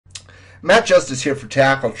Matt Justice here for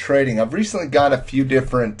Tackle Trading. I've recently got a few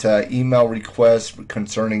different email requests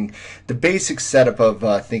concerning the basic setup of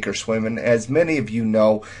Thinkorswim. And as many of you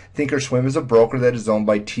know, Thinkorswim is a broker that is owned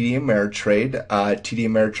by TD Ameritrade. TD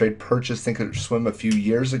Ameritrade purchased Thinkorswim a few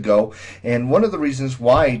years ago. And one of the reasons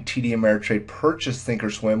why TD Ameritrade purchased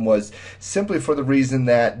Thinkorswim was simply for the reason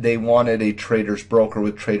that they wanted a trader's broker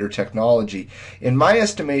with trader technology. In my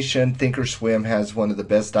estimation, Thinkorswim has one of the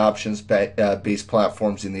best options-based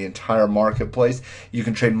platforms in the entire marketplace. You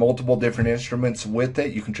can trade multiple different instruments with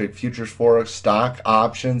it. You can trade futures, forex, stock,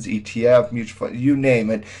 options, ETF, mutual fund, you name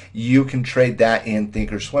it. You can trade that in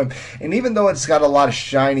Thinkorswim. And even though it's got a lot of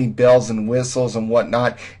shiny bells and whistles and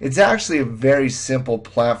whatnot, it's actually a very simple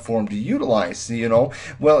platform to utilize.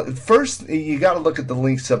 Well, first you got to look at the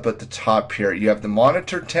links up at the top here. You have the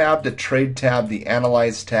monitor tab, the trade tab, the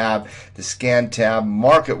analyze tab, the scan tab,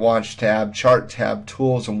 market watch tab, chart tab,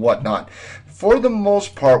 tools, and whatnot. For the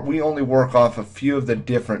most part, we only work off a few of the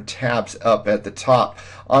different tabs up at the top.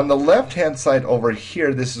 On the left-hand side over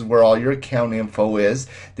here, this is where all your account info is.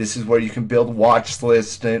 This is where you can build watch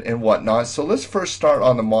lists and whatnot. So let's first start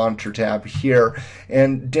on the monitor tab here.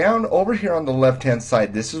 And down over here on the left-hand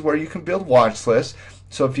side, this is where you can build watch lists.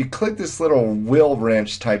 So if you click this little wheel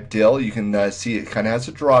wrench type deal, you can see it kind of has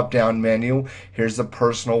a drop down menu. Here's the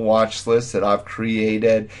personal watch list that I've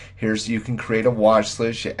created. You can create a watch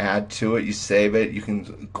list, you add to it, you save it. You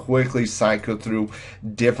can quickly cycle through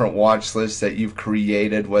different watch lists that you've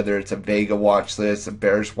created, whether it's a Vega watch list, a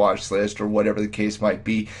bearish watch list, or whatever the case might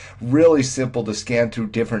be. Really simple to scan through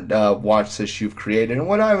different watch lists you've created. And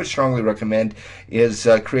what I would strongly recommend is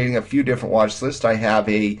creating a few different watch lists. I have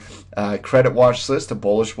a credit watch list, a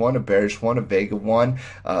bullish one, a bearish one, a Vega one,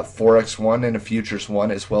 a Forex one, and a futures one,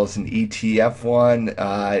 as well as an ETF one,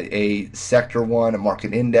 a sector one, a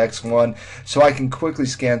market index one. So I can quickly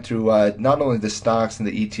scan through not only the stocks and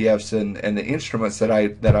the ETFs and the instruments that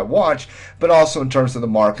I watch, but also in terms of the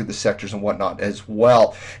market, the sectors, and whatnot as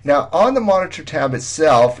well. Now on the monitor tab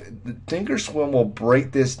itself, Thinkorswim will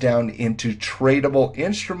break this down into tradable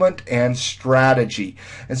instrument and strategy.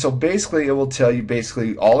 And so basically it will tell you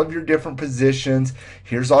basically all of your different positions.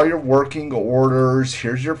 Here's all your working orders,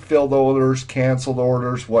 here's your filled orders, canceled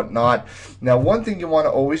orders, whatnot. Now one thing you want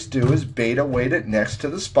to always do is beta weight it next to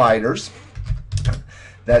the spiders.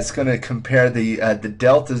 That's going to compare the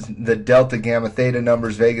delta, gamma, theta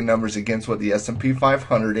numbers, Vega numbers against what the S&P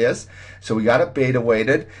 500 is. So we got it beta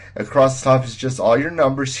weighted. Across the top is just all your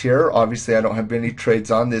numbers here. Obviously, I don't have any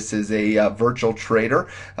trades on. This is a virtual trader.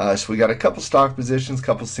 So we got a couple stock positions,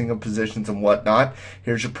 couple single positions, and whatnot.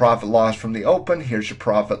 Here's your profit loss from the open. Here's your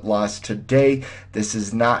profit loss today. This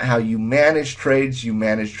is not how you manage trades. You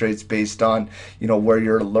manage trades based on where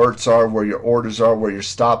your alerts are, where your orders are, where your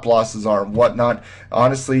stop losses are, and whatnot.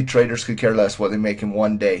 Honestly, traders could care less what they make in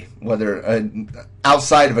one day, whether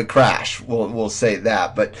outside of a crash, we'll say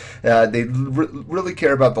that. But they really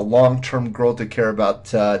care about the long-term growth. They care about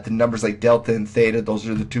the numbers like delta and theta. Those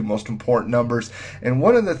are the two most important numbers. And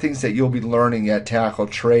one of the things that you'll be learning at Tackle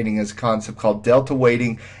Trading is a concept called delta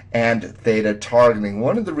weighting and theta targeting.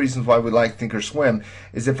 One of the reasons why we like Thinkorswim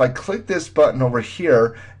is if I click this button over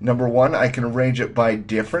here, number one, I can arrange it by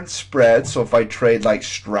different spreads. So if I trade like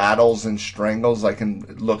straddles and strangles, I can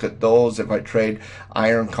look at those. If I trade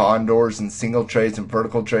iron condors and single trades and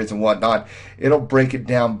vertical trades and whatnot, it'll break it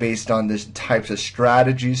down based on the types of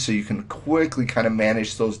strategies, so you can quickly kind of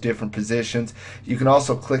manage those different positions. You can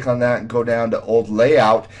also click on that and go down to old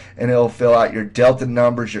layout, and it'll fill out your delta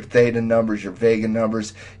numbers, your theta numbers, your Vega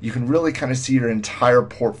numbers. You can really kind of see your entire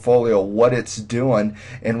portfolio, what it's doing.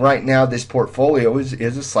 And right now this portfolio is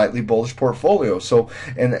a slightly bullish portfolio. So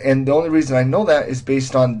and the only reason I know that is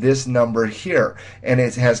based on this number here, and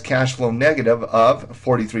it has cash flow negative of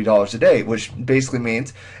 $43 a day, which basically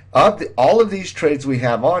means of all of these trades we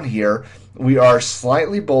have on here, we are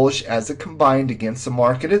slightly bullish as a combined against the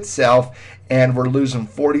market itself, and we're losing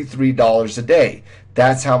 $43 a day.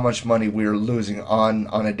 That's how much money we're losing on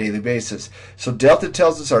a daily basis. So delta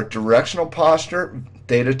tells us our directional posture.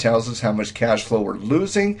 Theta tells us how much cash flow we're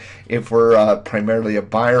losing if we're primarily a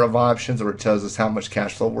buyer of options, or it tells us how much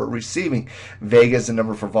cash flow we're receiving. Vega is the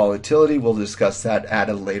number for volatility. We'll discuss that at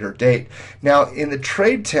a later date. Now, in the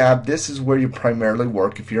trade tab, this is where you primarily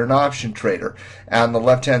work if you're an option trader. On the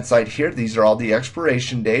left-hand side here, these are all the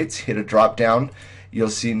expiration dates. Hit a drop down. You'll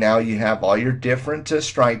see now you have all your different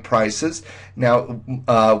strike prices. Now,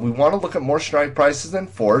 we want to look at more strike prices than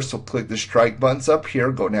 4, so click the strike buttons up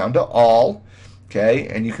here, go down to all. Okay,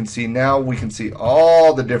 and you can see now we can see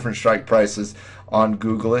all the different strike prices on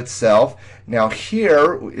Google itself. Now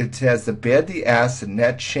here it has the bid, the ask, the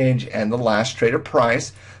net change, and the last traded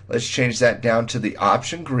price. Let's change that down to the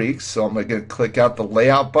option Greeks. So I'm going to click out the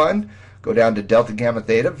layout button, go down to Delta, Gamma,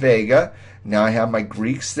 Theta, Vega. Now I have my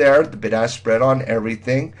Greeks there, the bid-ask spread on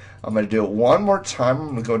everything. I'm going to do it one more time. I'm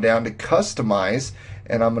going to go down to Customize,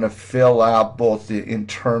 and I'm going to fill out both in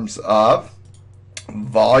terms of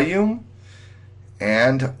volume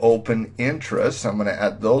and open interest. I'm going to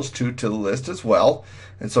add those two to the list as well.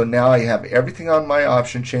 And so now I have everything on my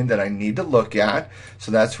option chain that I need to look at.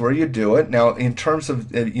 So that's where you do it. Now, in terms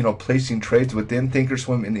of placing trades within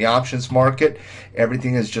Thinkorswim in the options market,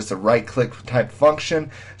 everything is just a right-click type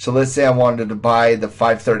function. So let's say I wanted to buy the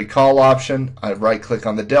 530 call option. I right-click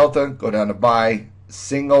on the delta, go down to buy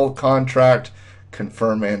single contract,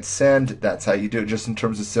 confirm and send. That's how you do it, just in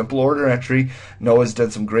terms of simple order entry. Noah's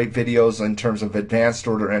done some great videos in terms of advanced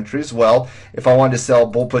order entry as well. If I wanted to sell a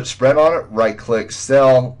bull put spread on it, right click,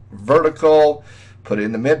 sell vertical, put it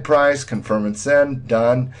in the mid price, confirm and send,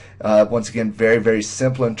 done. Once again, very, very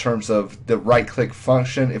simple in terms of the right click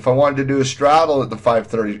function. If I wanted to do a straddle at the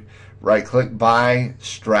 530, right click, buy,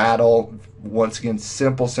 straddle. Once again,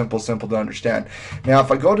 simple to understand. Now, if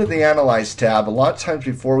I go to the Analyze tab, a lot of times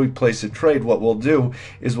before we place a trade, what we'll do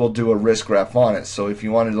is we'll do a risk graph on it. So if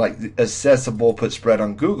you want to assess a bull put spread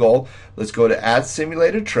on Google, let's go to Add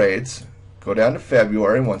Simulated Trades, go down to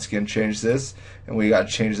February, once again change this, and we got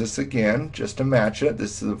to change this again just to match it.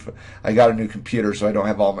 This is I got a new computer, so I don't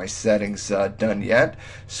have all my settings done yet.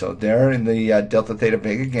 So there in the Delta, Theta,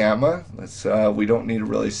 Vega, Gamma, let's we don't need to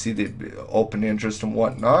really see the open interest and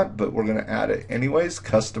whatnot, but we're going to add it anyways.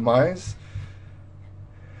 Customize,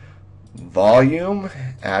 volume,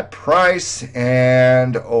 add price,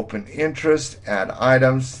 and open interest, add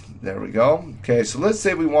items. There we go. Okay, so let's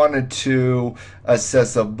say we wanted to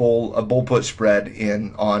assess a bull put spread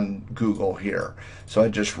on Google here. So I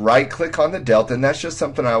just right click on the delta, and that's just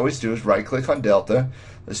something I always do is right click on delta.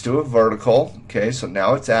 Let's do a vertical. Okay, so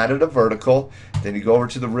now it's added a vertical. Then you go over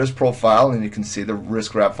to the risk profile, and you can see the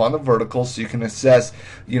risk graph on the vertical, so you can assess,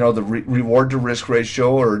 the reward to risk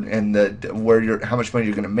ratio, how much money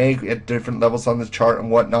you're going to make at different levels on the chart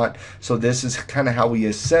and whatnot. So this is kind of how we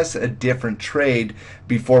assess a different trade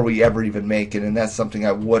before we ever even make it, and that's something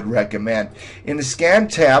I would recommend. In the Scan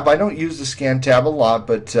tab, I don't use the Scan tab a lot,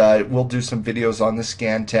 but we'll do some videos on the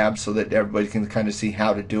Scan tab so that everybody can kind of see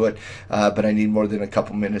how to do it. But I need more than a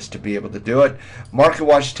couple minutes to be able to do it. Market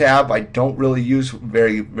Watch tab, I don't really use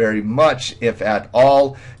very much, if at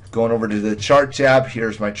all. Going over to the chart tab,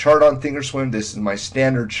 here's my chart on Thinkorswim. This is my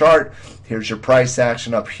standard chart. Here's your price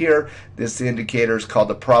action up here. This indicator is called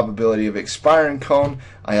the probability of expiring cone.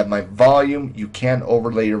 I have my volume. You can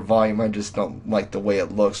overlay your volume. I just don't like the way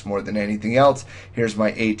it looks more than anything else. Here's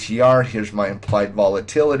my ATR. Here's my implied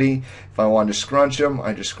volatility. If I want to scrunch them,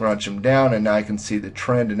 I just scrunch them down, and now I can see the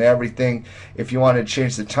trend and everything. If you want to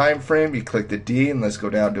change the time frame, you click the D, and let's go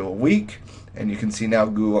down to a week. And you can see now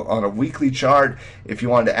Google on a weekly chart. If you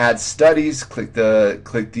want to add studies, click the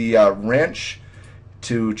wrench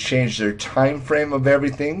to change their time frame of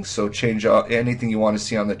everything. So change anything you want to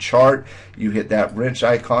see on the chart. You hit that wrench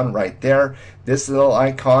icon right there. This little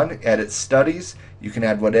icon, edit studies. You can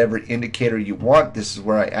add whatever indicator you want. This is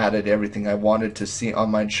where I added everything I wanted to see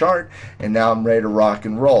on my chart, and now I'm ready to rock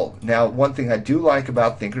and roll. Now, one thing I do like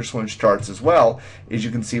about Thinkorswim's charts as well is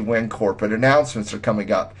you can see when corporate announcements are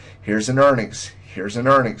coming up. Here's an earnings, here's an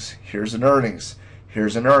earnings, here's an earnings,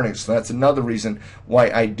 here's an earnings. So that's another reason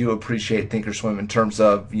why I do appreciate Thinkorswim in terms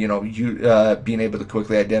of being able to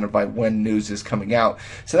quickly identify when news is coming out.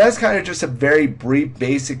 So that's kind of just a very brief,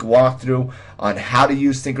 basic walkthrough on how to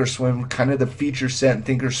use Thinkorswim, kind of the feature set in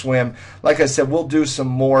Thinkorswim. Like I said, we'll do some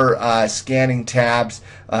more scanning tabs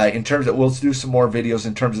in terms of, we'll do some more videos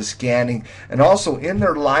in terms of scanning, and also in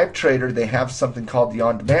their live trader they have something called the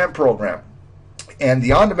on-demand program. And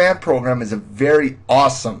the on-demand program is a very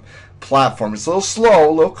awesome platform. It's a little slow,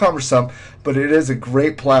 a little cumbersome, but it is a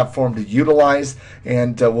great platform to utilize,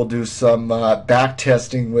 and we'll do some back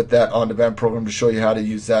testing with that on-demand program to show you how to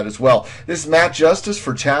use that as well. This is Matt Justice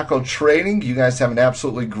for Tackle Trading. You guys have an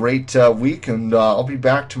absolutely great week, and I'll be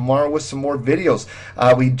back tomorrow with some more videos.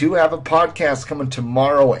 We do have a podcast coming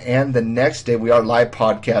tomorrow and the next day. We are live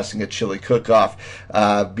podcasting at Chili Cook-Off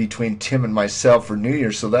between Tim and myself for New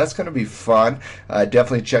Year's, so that's going to be fun.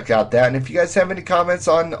 Definitely check out that. And if you guys have any comments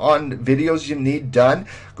on videos you need done,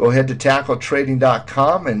 go ahead to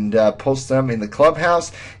tackletrading.com and post them in the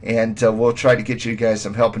clubhouse, and we'll try to get you guys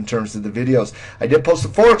some help in terms of the videos. I did post a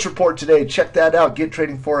Forex report today. Check that out. Get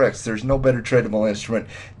Trading Forex. There's no better tradable instrument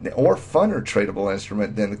or funner tradable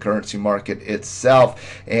instrument than the currency market itself.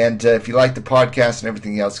 And if you like the podcast and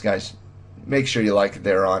everything else, guys, make sure you like it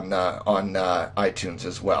there on iTunes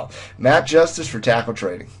as well. Matt Justice for Tackle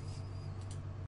Trading.